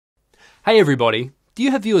Hey everybody, do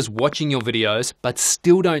you have viewers watching your videos but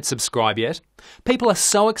still don't subscribe yet? People are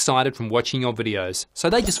so excited from watching your videos, so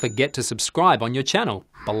they just forget to subscribe on your channel,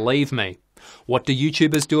 believe me. What do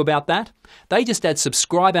YouTubers do about that? They just add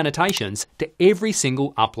subscribe annotations to every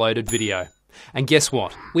single uploaded video. And guess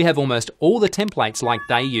what? We have almost all the templates like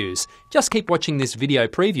they use. Just keep watching this video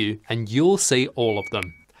preview and you'll see all of them.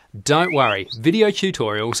 Don't worry, video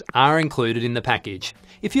tutorials are included in the package.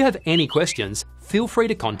 If you have any questions, feel free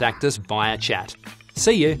to contact us via chat.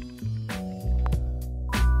 See you!